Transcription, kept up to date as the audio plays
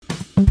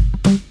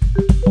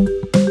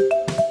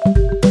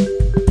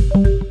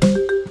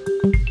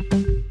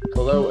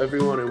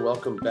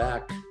welcome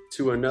back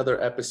to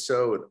another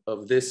episode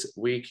of This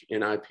Week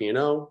in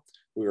IP&O.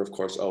 We are, of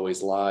course,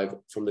 always live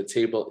from the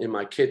table in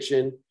my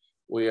kitchen.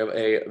 We have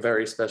a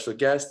very special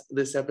guest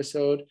this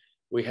episode.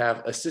 We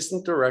have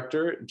Assistant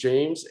Director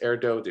James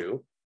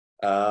Erdodu.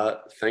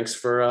 Thanks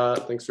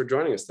for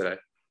joining us today.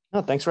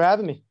 Oh, thanks for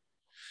having me.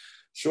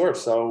 Sure.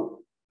 So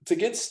to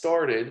get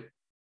started,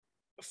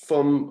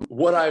 from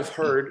what I've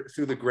heard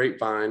through the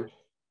grapevine,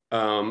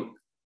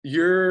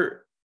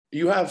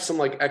 you have some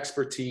like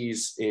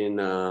expertise in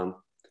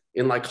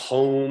like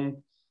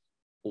home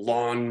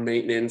lawn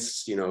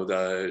maintenance, you know,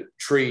 the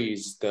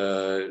trees,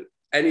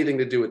 anything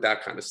to do with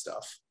that kind of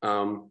stuff.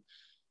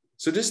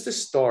 So just to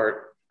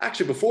start,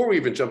 actually, before we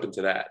even jump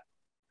into that,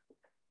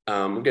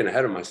 I'm getting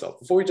ahead of myself.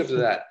 Before we jump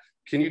into that,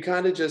 can you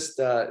kind of just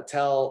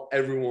tell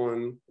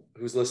everyone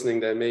who's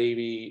listening that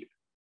maybe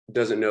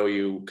doesn't know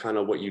you, kind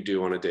of what you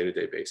do on a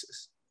day-to-day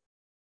basis?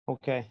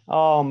 Okay.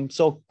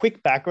 So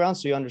quick background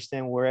so you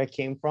understand where I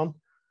came from.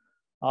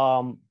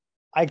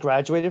 I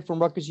graduated from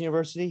Rutgers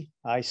University.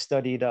 I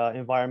studied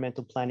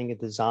environmental planning and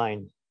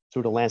design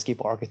through the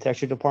landscape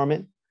architecture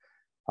department.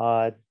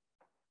 Got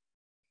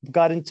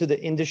into the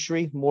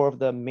industry, more of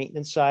the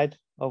maintenance side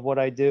of what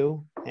I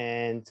do.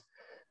 And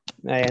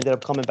I ended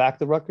up coming back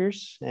to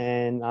Rutgers,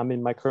 and I'm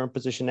in my current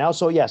position now.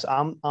 So yes,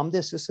 I'm the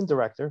assistant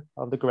director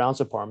of the grounds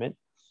department.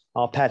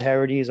 Pat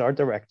Harity is our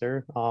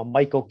director.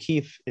 Mike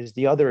O'Keefe is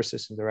the other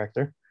assistant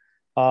director.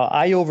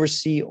 I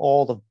oversee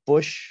all the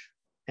Bush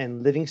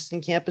and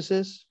Livingston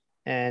campuses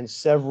and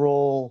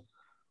several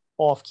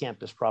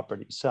off-campus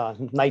properties,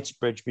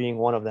 Knightsbridge being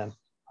one of them.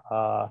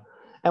 And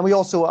I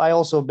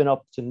also have been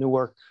up to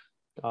Newark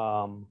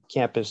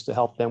campus to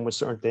help them with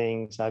certain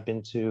things. I've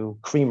been to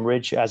Cream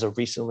Ridge as of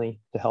recently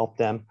to help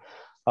them.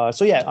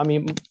 So yeah, I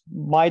mean,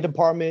 my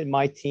department,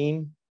 my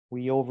team,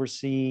 we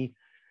oversee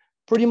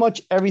pretty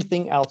much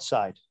everything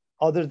outside,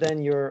 other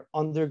than your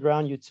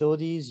underground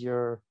utilities,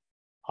 your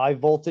high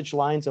voltage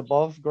lines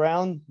above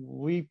ground.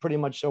 We pretty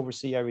much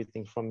oversee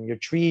everything from your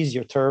trees,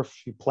 your turf,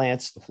 your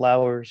plants, the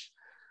flowers,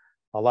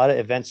 a lot of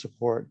event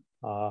support.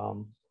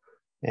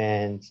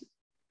 And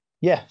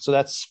yeah, so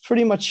that's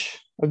pretty much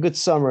a good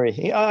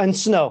summary. And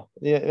snow,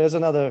 yeah, there's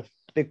another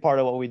big part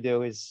of what we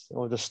do is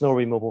the snow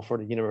removal for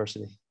the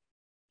university.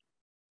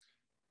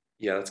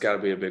 Yeah, that's got to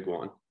be a big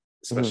one,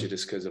 especially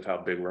just because of how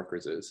big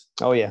Rutgers is.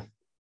 Oh yeah.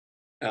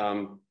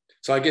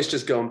 So I guess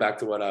just going back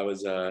to what I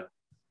was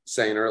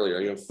saying earlier,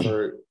 you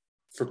know,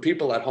 for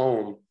people at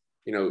home,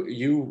 you know,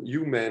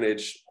 you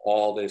manage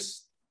all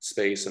this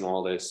space and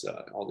all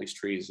these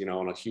trees, you know,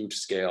 on a huge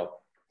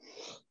scale.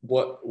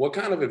 What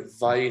kind of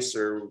advice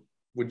or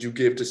would you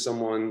give to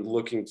someone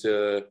looking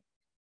to,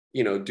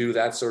 you know, do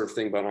that sort of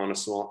thing, but on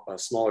a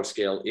smaller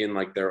scale in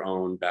like their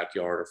own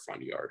backyard or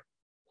front yard?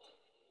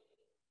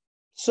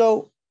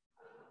 So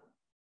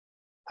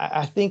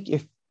I think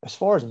as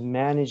far as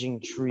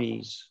managing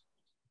trees,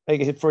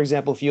 like for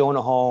example, if you own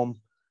a home,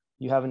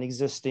 you have an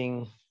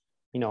existing,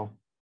 you know,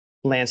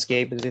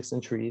 landscape,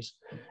 existing trees,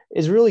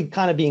 is really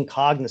kind of being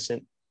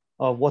cognizant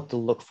of what to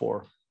look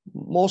for.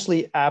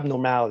 Mostly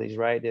abnormalities,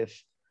 right?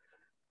 If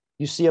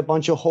you see a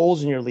bunch of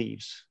holes in your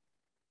leaves,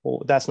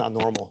 well, that's not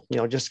normal. You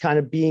know, just kind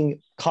of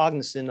being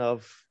cognizant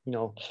of, you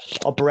know,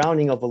 a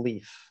browning of a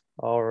leaf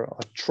or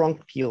a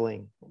trunk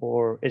peeling,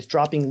 or it's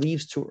dropping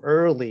leaves too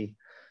early.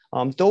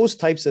 Those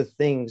types of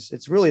things,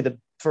 it's really the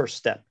first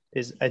step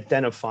is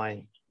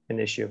identifying an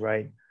issue,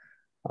 right?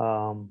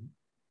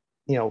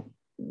 You know,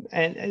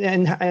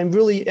 and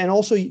really, and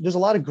also there's a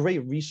lot of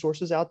great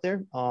resources out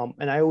there.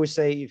 And I always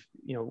say,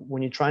 you know,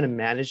 when you're trying to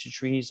manage the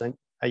trees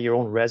at your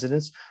own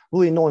residence,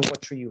 really knowing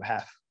what tree you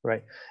have,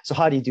 right? So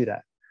how do you do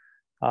that?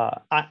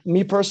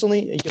 Me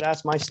personally, you could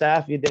ask my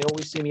staff, they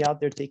always see me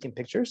out there taking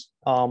pictures.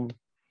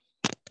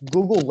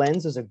 Google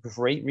Lens is a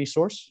great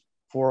resource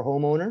for a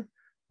homeowner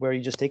where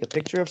you just take a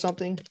picture of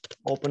something,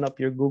 open up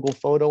your Google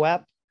Photo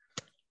app,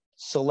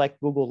 select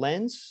Google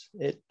Lens.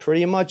 It's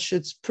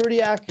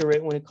pretty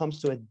accurate when it comes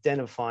to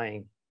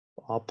identifying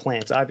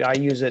plants. I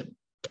use it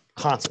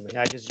constantly.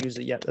 I just used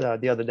it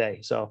the other day.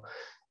 So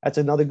that's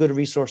another good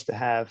resource to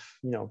have,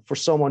 you know, for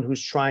someone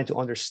who's trying to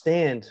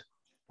understand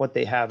what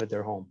they have at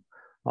their home.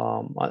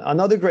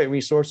 Another great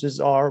resource is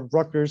our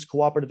Rutgers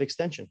Cooperative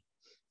Extension.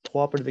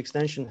 Cooperative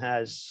Extension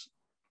has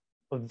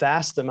a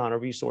vast amount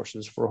of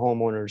resources for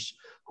homeowners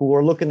who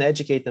are looking to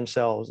educate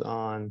themselves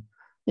on,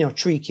 you know,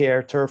 tree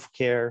care, turf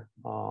care,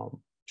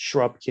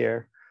 shrub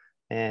care.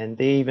 And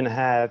they even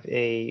have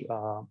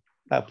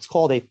it's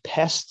called a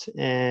pest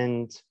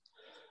and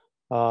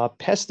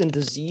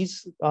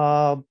disease.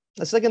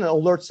 It's like an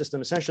alert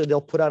system. Essentially,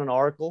 they'll put out an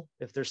article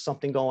if there's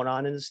something going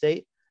on in the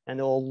state, and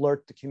they'll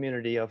alert the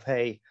community of,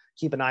 hey,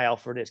 keep an eye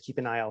out for this, keep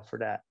an eye out for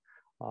that.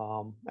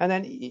 And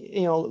then,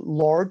 you know,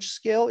 large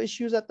scale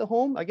issues at the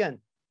home, again,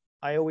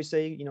 I always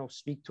say, you know,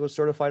 speak to a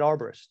certified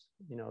arborist.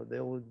 You know,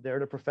 they're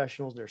the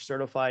professionals, they're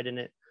certified in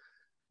it,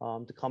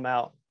 to come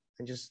out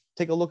and just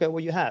take a look at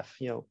what you have,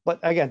 you know. But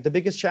again, the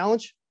biggest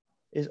challenge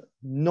is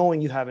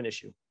knowing you have an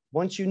issue.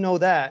 Once you know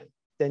that,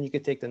 then you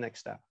could take the next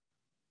step.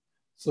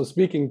 So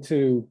speaking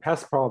to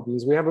pest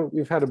problems,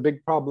 we've had a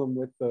big problem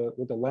with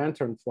the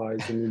lantern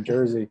flies in New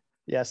Jersey.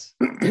 Yes.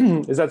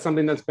 Is that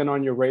something that's been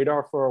on your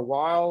radar for a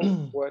while?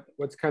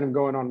 What's kind of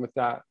going on with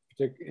that,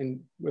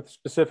 with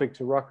specific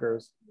to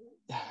Rutgers?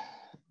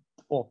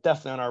 Well,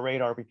 definitely on our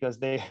radar because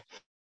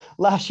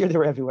last year they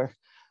were everywhere.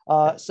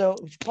 So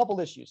a couple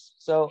issues.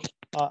 So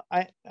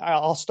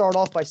I'll start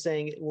off by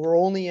saying we're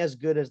only as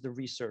good as the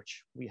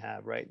research we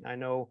have, right? I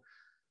know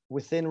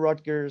within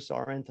Rutgers,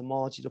 our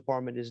entomology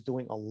department is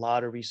doing a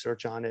lot of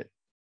research on it,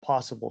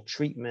 possible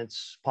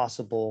treatments,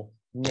 possible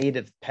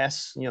native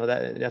pests. You know,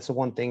 that's the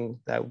one thing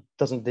that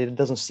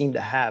doesn't seem to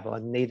have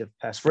a native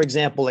pest. For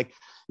example, like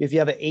if you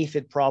have an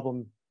aphid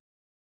problem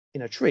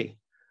in a tree,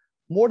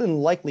 more than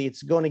likely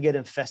it's going to get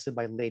infested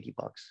by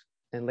ladybugs,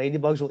 and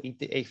ladybugs will eat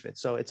the aphid.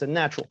 So it's a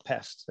natural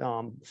pest.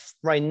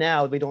 Right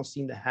now, we don't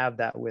seem to have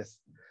that with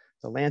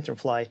the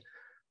lanternfly.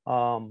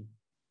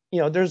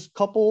 There's a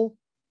couple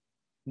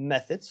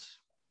methods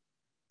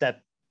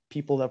that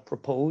people have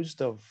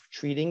proposed of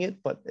treating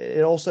it, but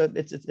it also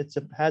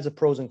has a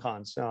pros and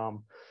cons.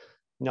 I'll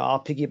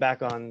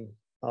piggyback on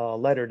a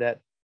letter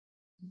that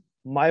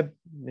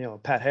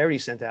Pat Harry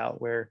sent out,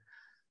 where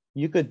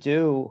you could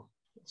do,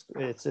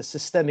 it's a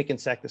systemic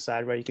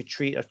insecticide, right? You could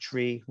treat a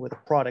tree with a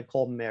product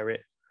called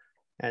Merit,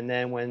 and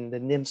then when the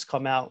nymphs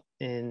come out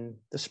in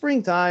the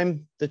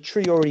springtime, the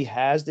tree already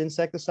has the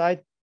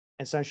insecticide.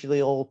 Essentially,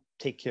 it'll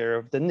take care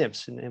of the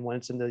nymphs and when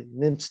it's in the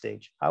nymph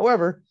stage.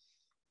 However,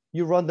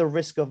 you run the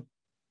risk of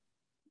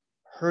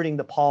hurting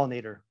the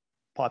pollinator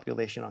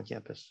population on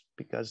campus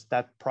because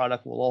that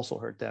product will also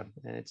hurt them,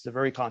 and it's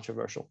very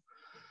controversial.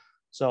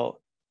 So,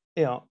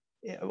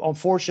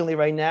 unfortunately,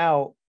 right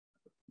now,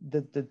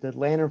 the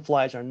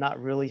lanternflies are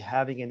not really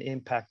having an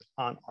impact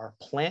on our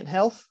plant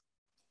health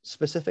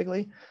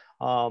specifically.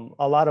 A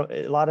lot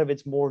of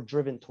it's more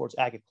driven towards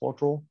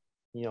agricultural.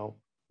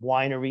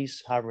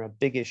 Wineries having a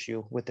big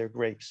issue with their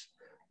grapes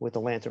with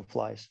the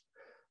lanternflies.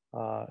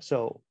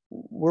 So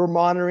we're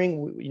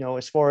monitoring,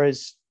 as far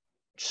as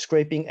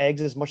scraping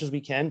eggs as much as we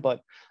can.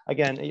 But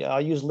again,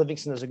 I'll use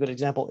Livingston as a good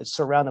example. It's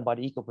surrounded by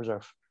the eco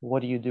preserve.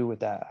 What do you do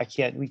with that?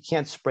 We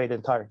can't spray the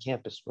entire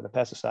campus with a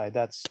pesticide.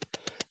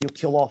 You'll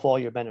kill off all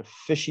your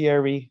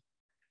beneficiary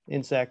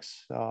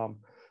insects. So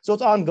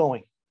it's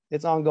ongoing.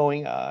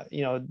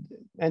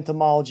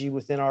 Entomology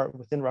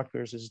within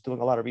Rutgers is doing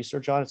a lot of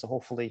research on it. So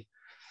hopefully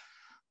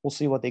we'll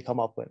see what they come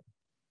up with.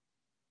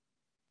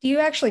 Do you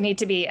actually need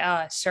to be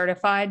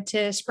certified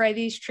to spray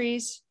these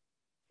trees?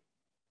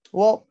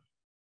 Well,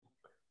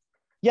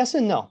 yes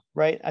and no,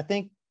 right? I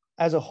think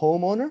as a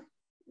homeowner,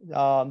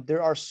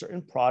 there are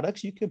certain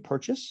products you could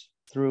purchase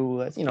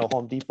through,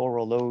 Home Depot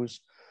or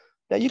Lowe's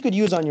that you could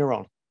use on your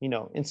own,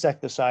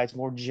 insecticides,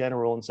 more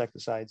general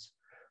insecticides.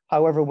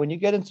 However, when you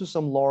get into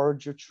some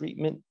larger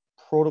treatment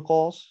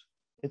protocols,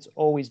 it's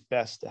always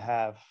best to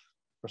have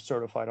a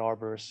certified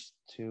arborist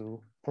to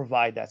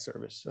provide that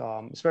service,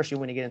 especially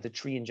when you get into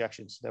tree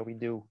injections that we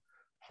do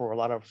for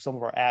some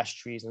of our ash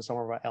trees and some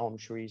of our elm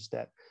trees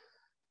that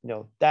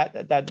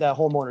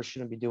homeowners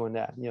shouldn't be doing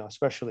that,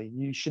 especially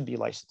you should be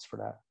licensed for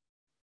that.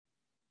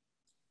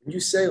 When you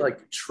say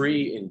like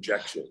tree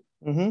injection,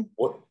 mm-hmm.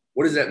 what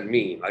does that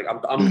mean? Like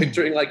I'm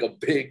picturing like a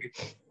big,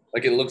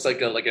 like it looks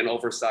like an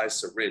oversized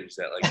syringe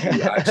that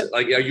you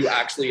actually, are you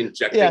actually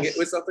injecting yes. it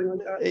with something like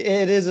that?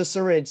 It is a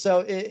syringe.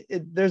 So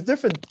there's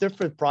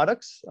different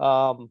products.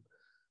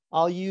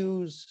 I'll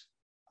use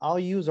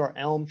our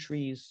elm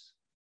trees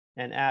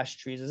and ash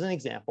trees as an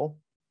example.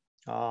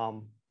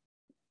 On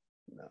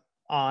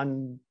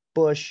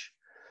Bush,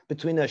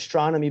 between the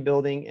astronomy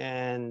building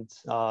and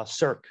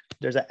Cirque,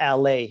 there's an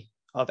alley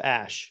of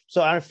ash.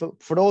 So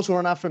for those who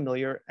are not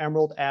familiar,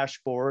 emerald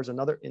ash borer is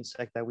another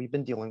insect that we've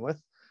been dealing with.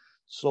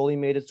 Slowly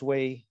made its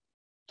way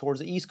towards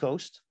the East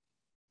Coast.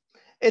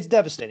 It's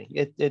devastating.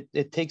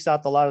 It takes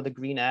out a lot of the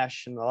green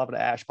ash and a lot of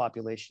the ash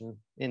population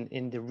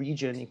in the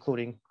region,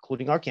 including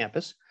our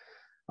campus.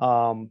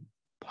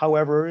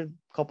 However, a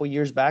couple of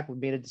years back, we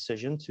made a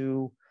decision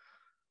to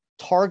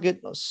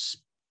target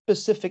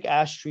specific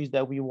ash trees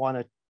that we want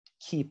to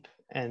keep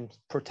and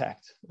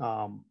protect.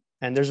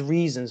 And there's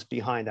reasons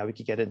behind that we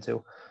could get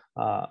into.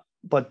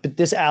 But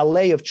this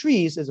alley of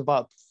trees is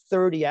about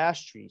 30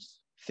 ash trees,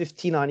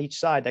 15 on each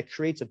side, that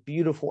creates a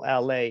beautiful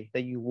alley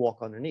that you walk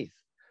underneath.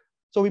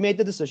 So we made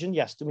the decision,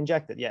 yes, to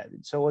inject it. Yeah.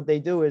 So what they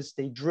do is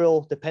they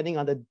drill, depending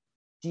on the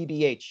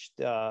DBH,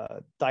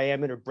 the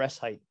diameter breast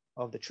height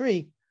of the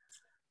tree,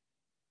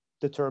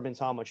 determines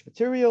how much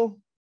material,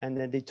 and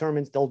then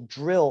they'll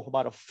drill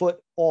about a foot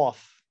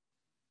off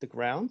the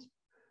ground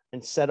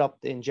and set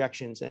up the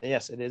injections. And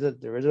yes,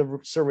 there is a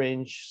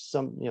syringe.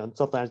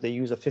 Sometimes they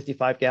use a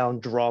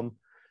 55-gallon drum,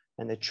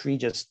 and the tree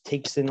just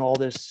takes in all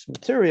this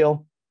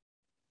material,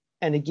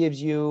 and it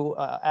gives you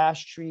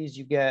ash trees.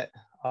 You get,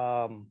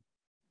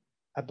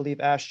 I believe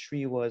ash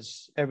tree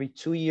was every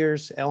 2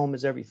 years. Elm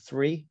is every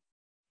 3.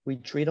 We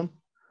treat them,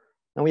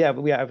 and we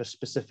have a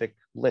specific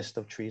list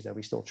of trees that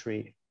we still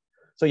treat.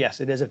 So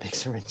yes, it is a big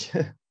syringe.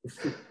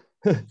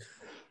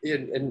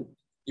 And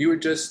you were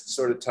just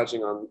sort of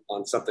touching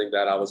on something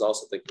that I was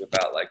also thinking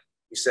about. Like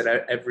you said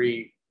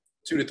every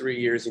 2 to 3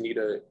 years you need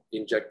to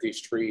inject these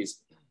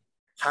trees.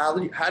 How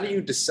do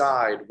you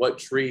decide what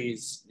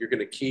trees you're going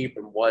to keep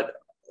and what,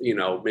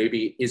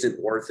 maybe isn't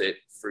worth it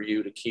for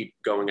you to keep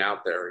going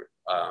out there,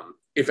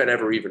 if it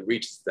ever even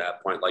reaches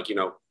that point? Like,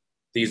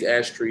 these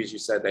ash trees, you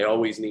said they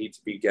always need to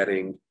be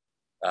getting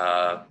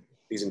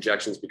these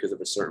injections because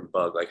of a certain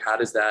bug. Like, how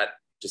does that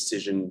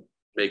decision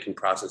making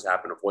process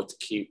happen of what to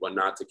keep, what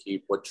not to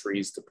keep, what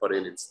trees to put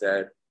in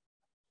instead?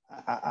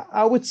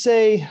 I would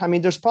say,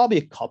 there's probably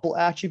a couple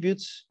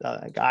attributes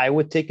I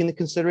would take into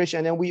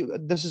consideration. And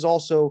then this is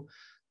also,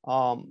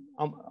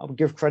 I'll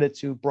give credit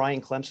to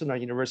Brian Clemson, our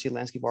university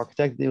landscape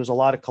architect. There was a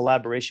lot of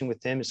collaboration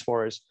with him as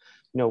far as,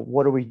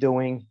 what are we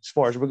doing as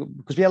far as,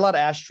 because we had a lot of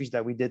ash trees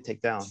that we did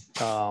take down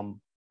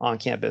on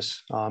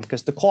campus,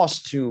 because the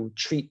cost to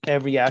treat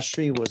every ash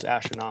tree was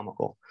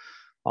astronomical.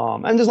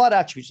 And there's a lot of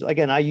attributes.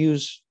 Again, I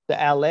use the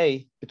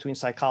LA between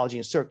psychology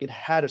and circ. It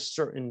had a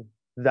certain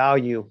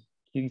value.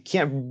 You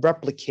can't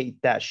replicate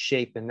that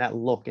shape and that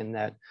look and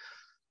that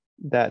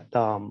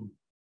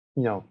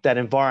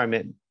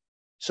environment.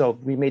 So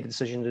we made the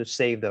decision to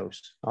save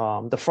those.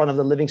 The front of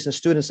the Livingston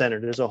Student Center,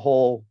 there's a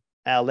whole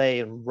alley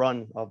and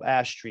run of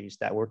ash trees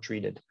that were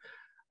treated.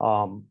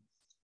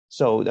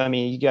 So,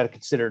 you got to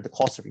consider the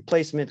cost of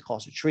replacement, the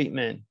cost of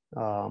treatment,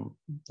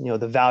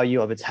 the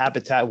value of its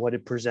habitat, what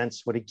it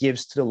presents, what it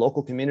gives to the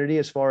local community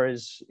as far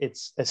as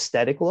its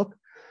aesthetic look.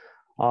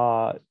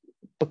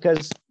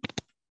 Because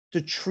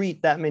to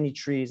treat that many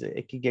trees,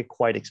 it could get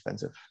quite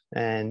expensive.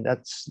 And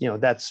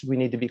we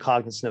need to be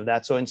cognizant of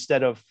that. So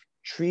instead of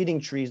treating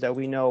trees that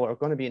we know are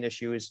going to be an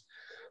issue, is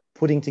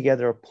putting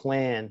together a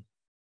plan,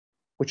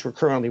 which we're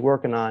currently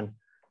working on,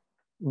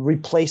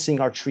 replacing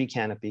our tree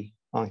canopy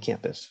on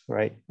campus,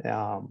 right?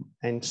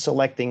 And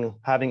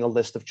having a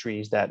list of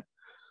trees that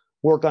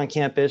work on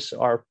campus,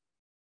 are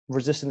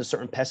resistant to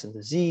certain pests and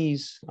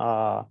disease,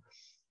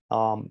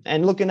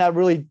 and looking at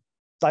really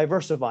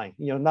diversifying,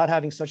 not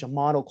having such a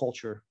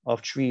monoculture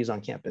of trees on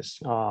campus.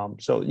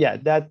 So yeah,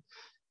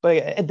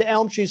 but the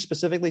elm trees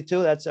specifically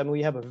too,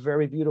 we have a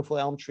very beautiful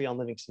elm tree on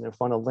Livingston in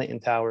front of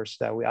Linton Towers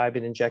that I've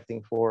been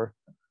injecting for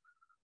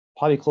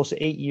probably close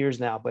to 8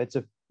 years now, but it's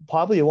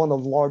probably one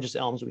of the largest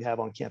elms we have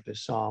on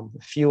campus. A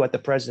few at the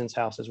president's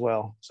house as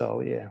well.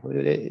 So yeah,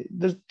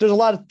 there's a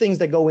lot of things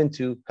that go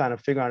into kind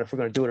of figuring out if we're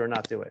going to do it or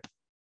not do it.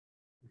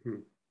 Mm-hmm.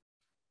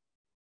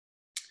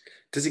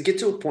 Does it get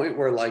to a point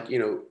where, like,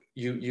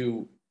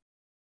 you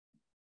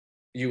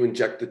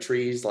inject the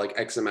trees like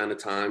X amount of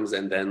times,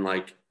 and then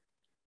like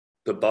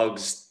the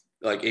bugs,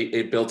 like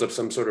it builds up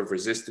some sort of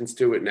resistance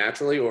to it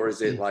naturally? Or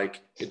is it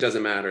like, it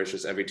doesn't matter, it's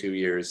just every 2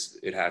 years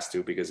it has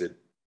to, because it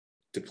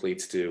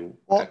depletes to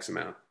X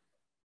amount?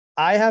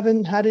 I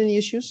haven't had any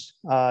issues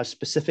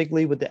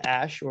specifically with the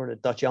ash or the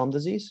Dutch elm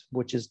disease,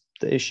 which is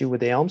the issue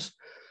with the elms.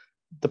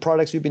 The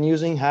products we've been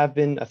using have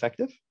been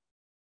effective.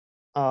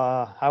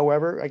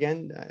 However,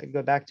 again, I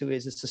go back to,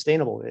 is it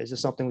sustainable? Is it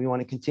something we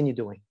want to continue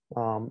doing?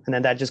 And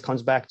then that just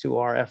comes back to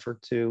our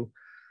effort to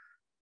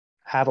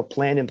have a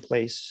plan in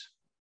place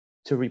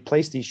to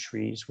replace these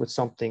trees with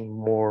something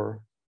more,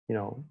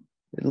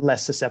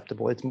 less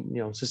susceptible. It's,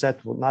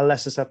 susceptible, not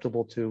less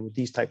susceptible to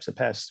these types of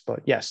pests.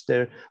 But yes,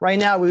 right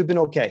now we've been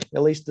okay.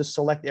 At least the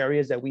select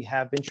areas that we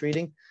have been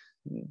treating,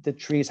 the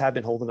trees have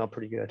been holding up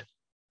pretty good.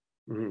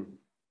 Mm-hmm.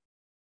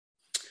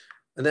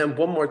 And then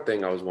one more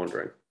thing I was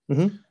wondering.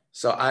 Mm-hmm.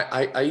 So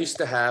I used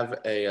to have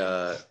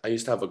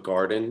a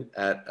garden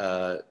at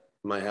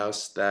my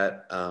house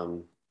that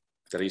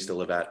I used to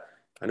live at.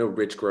 I know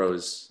Rich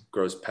grows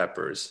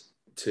peppers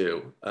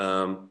too.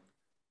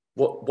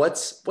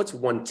 What's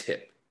one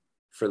tip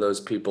for those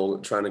people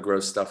trying to grow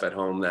stuff at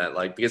home, that,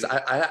 like, because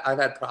I've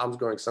had problems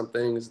growing some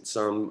things, and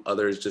some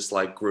others just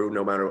like grew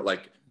no matter,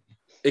 like,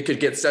 it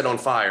could get set on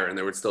fire and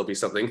there would still be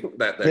something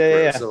that grew.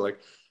 Yeah. So like,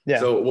 yeah.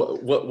 So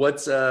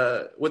what's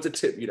a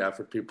tip you'd have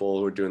for people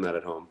who are doing that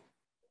at home?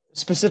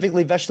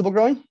 Specifically vegetable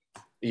growing?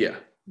 Yeah.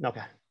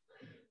 Okay.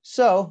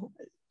 So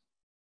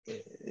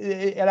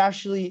it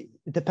actually,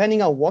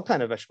 depending on what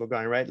kind of vegetable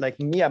growing, right? Like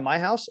me at my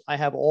house, I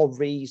have all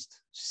raised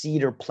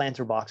cedar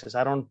planter boxes.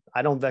 I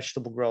don't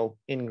vegetable grow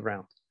in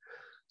ground.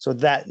 So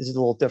that is a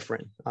little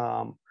different.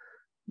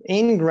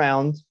 In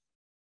ground,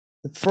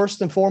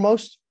 first and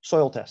foremost,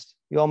 soil test.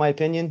 You know, my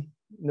opinion,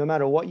 no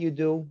matter what you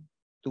do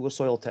a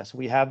soil test.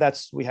 We have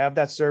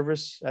that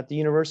service at the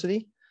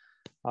university.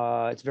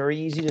 It's very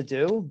easy to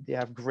do. They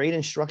have great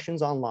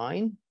instructions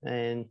online,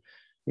 and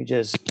you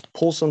just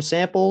pull some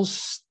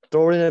samples,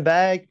 throw it in a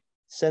bag,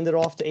 send it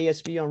off to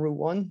ASB on Route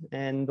 1,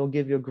 and they'll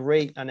give you a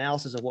great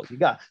analysis of what you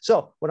got.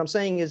 So what I'm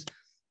saying is,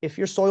 if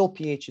your soil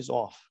pH is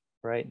off,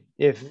 right?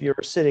 If you're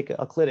acidic,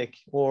 alkalic,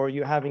 or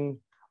you're having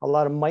a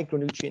lot of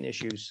micronutrient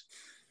issues,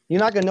 you're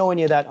not going to know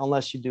any of that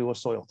unless you do a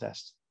soil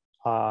test.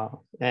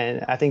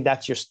 And I think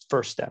that's your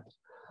first step.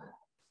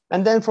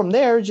 And then from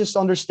there, just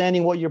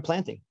understanding what you're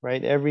planting,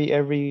 right?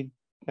 Every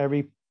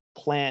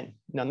plant,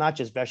 not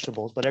just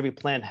vegetables, but every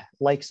plant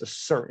likes a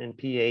certain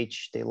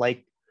pH.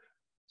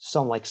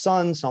 Some like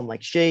sun, some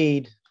like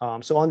shade.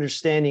 So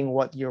understanding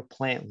what your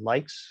plant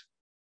likes,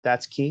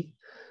 that's key.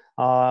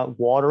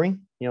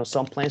 Watering,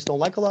 some plants don't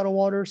like a lot of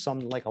water, some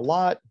like a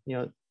lot,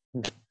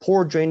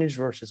 poor drainage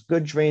versus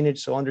good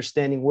drainage. So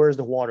understanding where's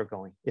the water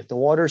going. If the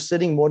water is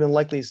sitting, more than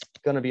likely it's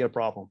going to be a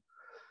problem.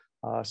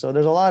 So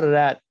there's a lot of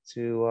that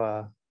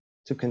to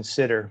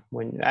consider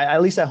when,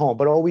 at least at home,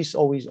 but always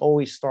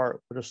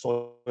start with a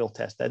soil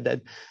test.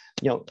 That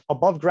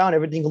above ground,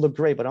 everything will look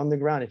great, but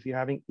underground, if you're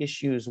having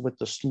issues with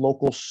the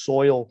local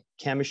soil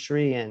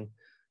chemistry and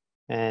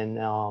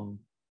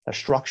a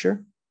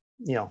structure,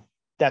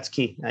 that's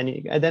key.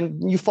 And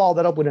then you follow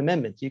that up with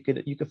amendments. You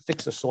could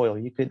fix the soil.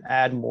 You could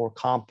add more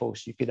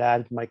compost. You could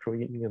add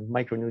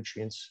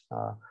micronutrients.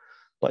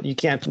 But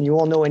you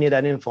won't know any of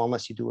that info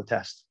unless you do a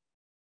test.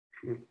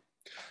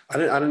 I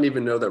didn't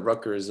even know that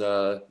Rutgers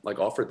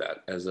offered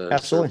that as a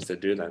service to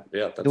do that.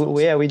 Yeah, that's awesome.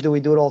 Yeah, we do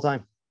it all the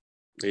time.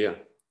 Yeah,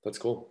 that's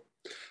cool.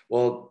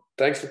 Well,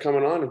 thanks for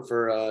coming on and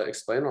for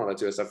explaining all that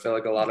to us. I feel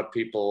like a lot of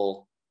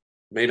people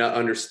may not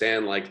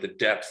understand the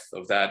depth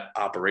of that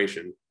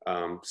operation,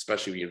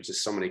 especially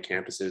just so many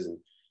campuses and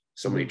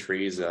so many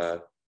trees.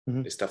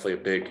 It's definitely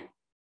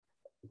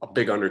a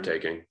big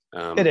undertaking.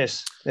 It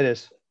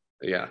is.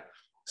 Yeah.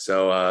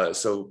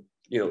 So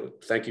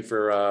thank you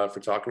for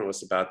talking to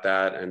us about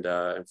that and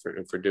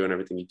for doing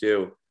everything you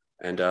do.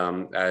 And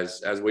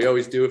as we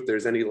always do, if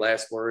there's any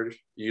last word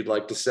you'd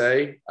like to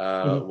say,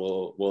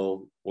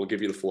 we'll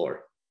give you the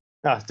floor.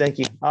 Thank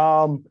you.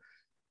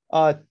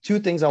 Two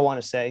things I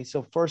want to say.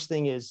 So first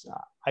thing is,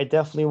 I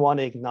definitely want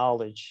to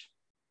acknowledge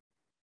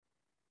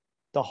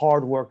the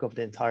hard work of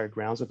the entire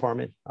grounds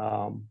department.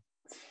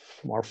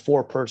 Our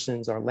 4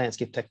 persons, our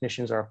landscape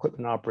technicians, our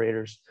equipment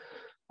operators,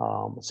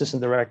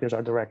 assistant directors,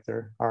 our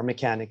director, our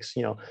mechanics.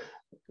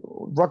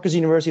 Rutgers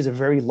University is a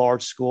very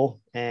large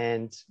school,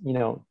 and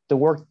the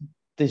work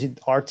that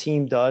our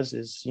team does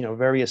is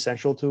very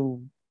essential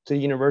to the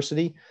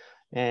university.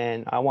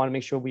 And I want to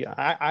make sure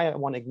I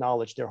want to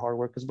acknowledge their hard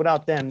work, because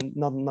without them,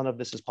 none of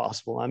this is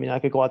possible. I mean, I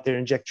could go out there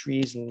and inject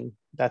trees and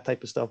that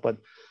type of stuff, but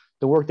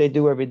the work they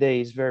do every day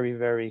is very,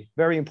 very,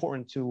 very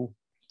important to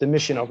the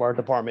mission of our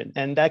department.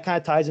 And that kind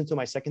of ties into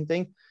my second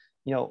thing.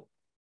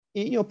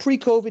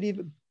 Pre-COVID,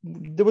 even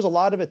there was a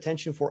lot of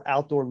attention for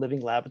outdoor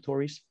living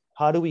laboratories.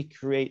 How do we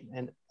create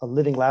a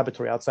living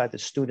laboratory outside that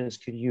students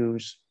could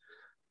use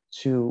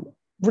to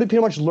really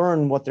pretty much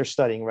learn what they're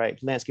studying, right?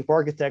 Landscape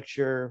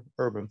architecture,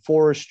 urban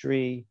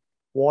forestry,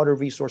 water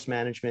resource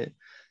management,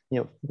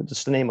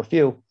 just to name a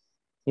few.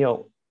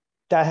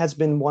 That has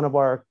been one of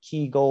our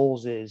key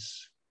goals,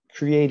 is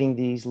creating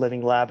these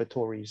living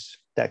laboratories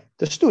that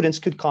the students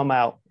could come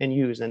out and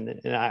use.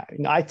 And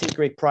I take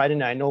great pride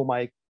in it. I know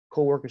my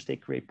coworkers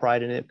take great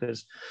pride in it,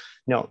 because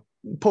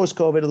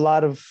post-COVID, a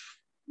lot of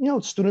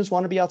students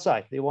want to be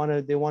outside. They want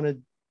to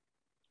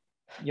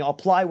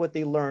apply what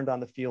they learned on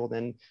the field,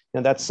 and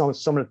that's some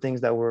of the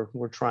things that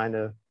we're trying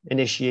to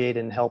initiate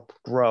and help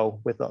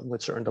grow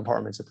with certain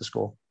departments at the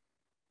school.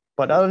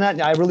 But other than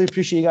that, I really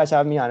appreciate you guys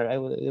having me on it.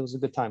 It was a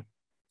good time.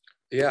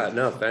 Yeah,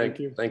 no, thank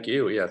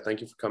you. Yeah,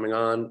 thank you for coming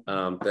on.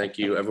 Thank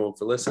you everyone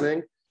for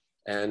listening,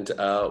 and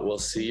we'll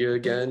see you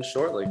again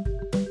shortly.